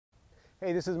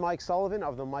Hey, this is Mike Sullivan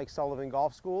of the Mike Sullivan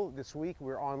Golf School. This week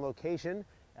we're on location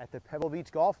at the Pebble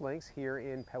Beach Golf Links here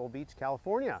in Pebble Beach,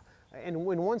 California. And in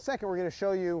 1 second we're going to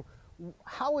show you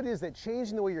how it is that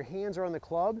changing the way your hands are on the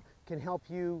club can help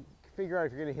you figure out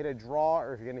if you're going to hit a draw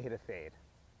or if you're going to hit a fade.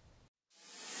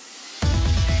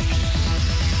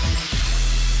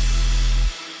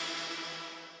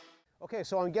 Okay,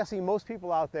 so I'm guessing most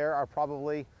people out there are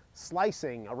probably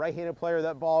slicing. A right-handed player,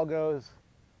 that ball goes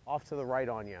off to the right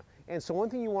on you. And so one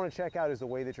thing you want to check out is the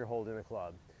way that you're holding the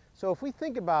club. So if we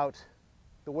think about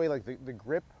the way like the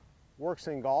grip works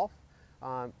in golf,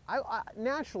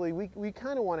 naturally we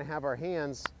kind of want to have our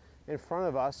hands in front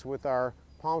of us with our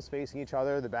palms facing each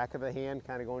other, the back of the hand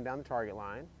kind of going down the target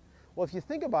line. Well, if you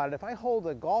think about it, if I hold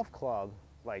a golf club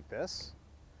like this,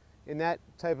 in that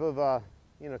type of a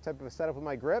setup with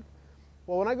my grip,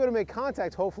 well, when I go to make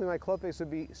contact, hopefully my club face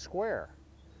would be square.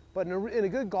 But in a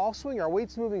good golf swing, our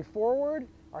weight's moving forward,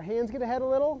 our hands get ahead a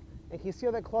little, and can you see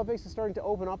how that club face is starting to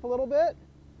open up a little bit?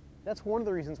 That's one of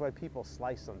the reasons why people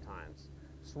slice sometimes.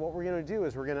 So what we're going to do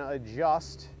is we're going to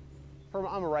adjust.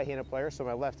 I'm a right-handed player, so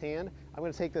my left hand. I'm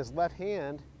going to take this left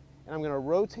hand and I'm going to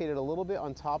rotate it a little bit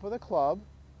on top of the club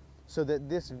so that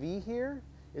this V here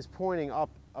is pointing up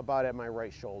about at my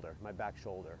right shoulder, my back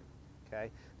shoulder.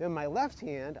 Okay? Then my left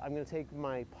hand, I'm going to take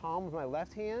my palm with my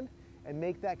left hand and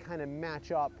make that kind of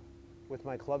match up with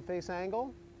my club face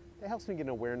angle. That helps me get an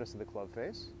awareness of the club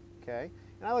face. Okay?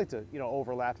 And I like to,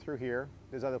 overlap through here.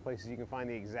 There's other places you can find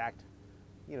the exact,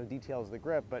 details of the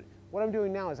grip. But what I'm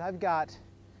doing now is I've got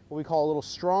what we call a little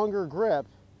stronger grip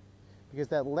because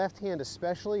that left hand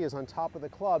especially is on top of the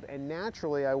club, and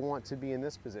naturally I want to be in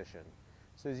this position.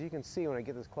 So as you can see when I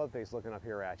get this club face looking up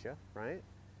here at you, right?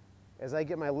 As I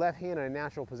get my left hand in a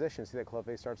natural position, see that club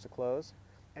face starts to close?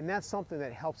 And that's something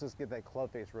that helps us get that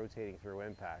club face rotating through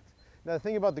impact. Now the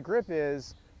thing about the grip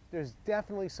is there's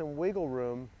definitely some wiggle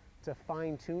room to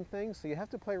fine-tune things, so you have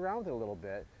to play around with it a little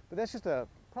bit. But that's just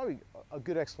probably a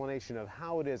good explanation of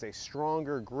how it is a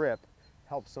stronger grip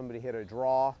helps somebody hit a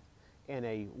draw, and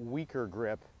a weaker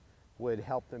grip would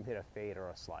help them hit a fade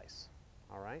or a slice.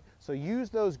 All right? So use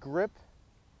those grip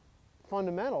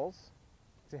fundamentals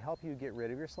to help you get rid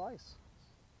of your slice.